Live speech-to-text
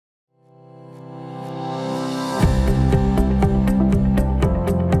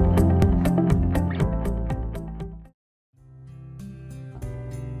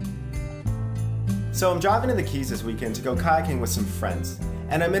So I'm driving to the Keys this weekend to go kayaking with some friends,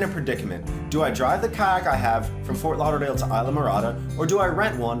 and I'm in a predicament. Do I drive the kayak I have from Fort Lauderdale to Islamorada, or do I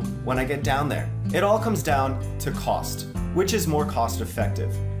rent one when I get down there? It all comes down to cost. Which is more cost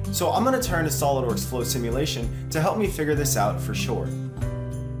effective? So I'm going to turn to SOLIDWORKS Flow Simulation to help me figure this out for sure.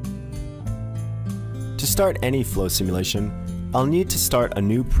 To start any flow simulation, I'll need to start a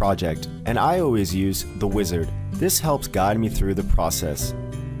new project, and I always use the wizard. This helps guide me through the process.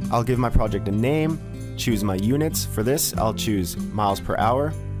 I'll give my project a name, choose my units. For this, I'll choose miles per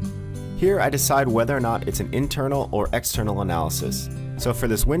hour. Here I decide whether or not it's an internal or external analysis. So for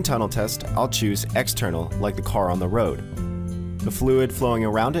this wind tunnel test, I'll choose external, like the car on the road. The fluid flowing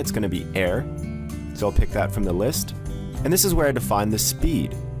around it's going to be air, so I'll pick that from the list. And this is where I define the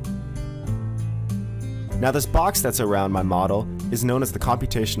speed. Now this box that's around my model is known as the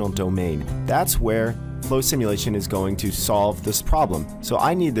computational domain. That's where flow simulation is going to solve this problem. So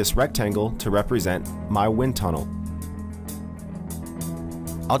I need this rectangle to represent my wind tunnel.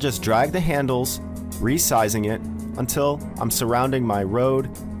 I'll just drag the handles, resizing it until I'm surrounding my road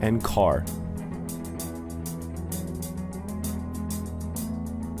and car.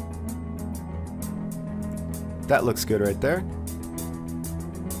 That looks good right there.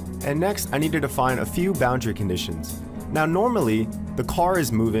 And next, I need to define a few boundary conditions. Now normally, the car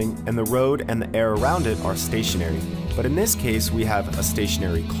is moving and the road and the air around it are stationary. But in this case, we have a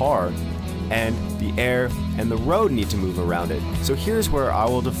stationary car and the air and the road need to move around it. So here's where I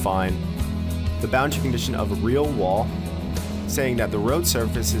will define the boundary condition of a real wall, saying that the road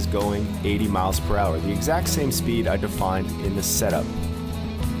surface is going 80 miles per hour, the exact same speed I defined in the setup.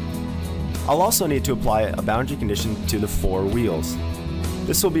 I'll also need to apply a boundary condition to the four wheels.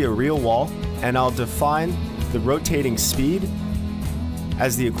 This will be a real wall, and I'll define the rotating speed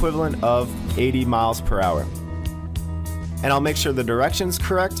as the equivalent of 80 miles per hour. And I'll make sure the direction's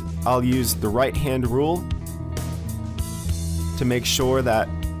correct. I'll use the right hand rule to make sure that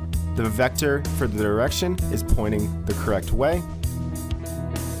the vector for the direction is pointing the correct way.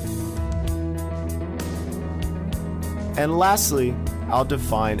 And lastly, I'll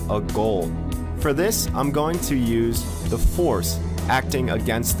define a goal. For this, I'm going to use the force acting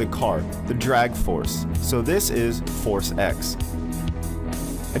against the car, the drag force. So this is force X.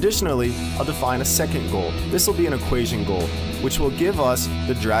 Additionally, I'll define a second goal. This will be an equation goal, which will give us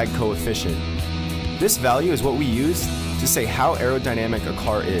the drag coefficient. This value is what we use to say how aerodynamic a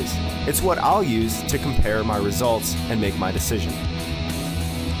car is. It's what I'll use to compare my results and make my decision.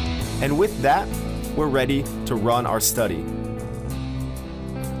 And with that, we're ready to run our study.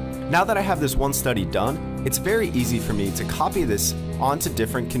 Now that I have this one study done, it's very easy for me to copy this onto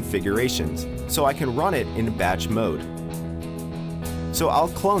different configurations, so I can run it in batch mode. So I'll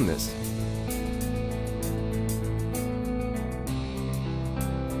clone this.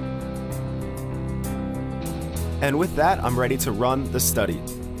 And with that, I'm ready to run the study.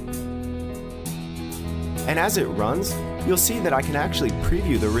 And as it runs, you'll see that I can actually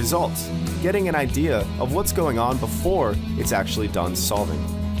preview the results, getting an idea of what's going on before it's actually done solving.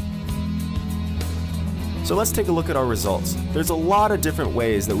 So let's take a look at our results. There's a lot of different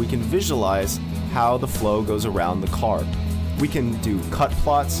ways that we can visualize how the flow goes around the car. We can do cut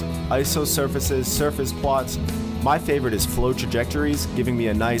plots, iso surfaces, surface plots. My favorite is flow trajectories, giving me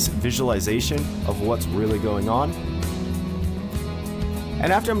a nice visualization of what's really going on.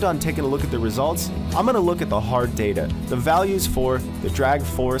 And after I'm done taking a look at the results, I'm going to look at the hard data, the values for the drag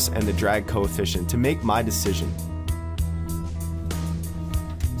force and the drag coefficient to make my decision.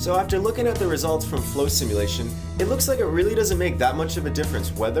 So after looking at the results from flow simulation, it looks like it really doesn't make that much of a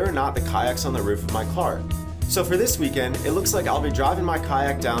difference whether or not the kayak's on the roof of my car. So for this weekend, it looks like I'll be driving my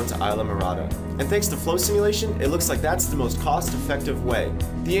kayak down to Islamorada. And thanks to flow simulation, it looks like that's the most cost-effective way.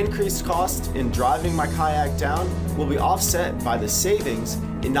 The increased cost in driving my kayak down will be offset by the savings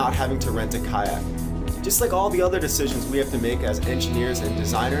in not having to rent a kayak. Just like all the other decisions we have to make as engineers and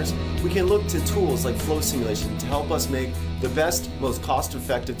designers, we can look to tools like flow simulation to help us make the best, most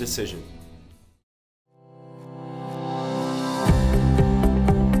cost-effective decision.